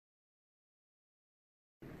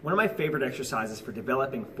One of my favorite exercises for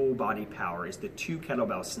developing full body power is the 2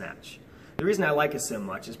 kettlebell snatch. The reason I like it so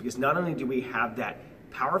much is because not only do we have that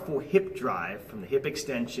powerful hip drive from the hip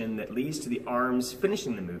extension that leads to the arms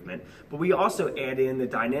finishing the movement, but we also add in the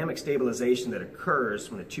dynamic stabilization that occurs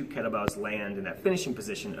when the 2 kettlebells land in that finishing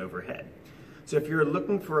position overhead. So if you're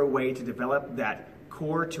looking for a way to develop that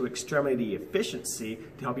core to extremity efficiency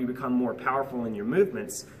to help you become more powerful in your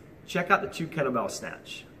movements, check out the 2 kettlebell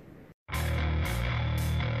snatch.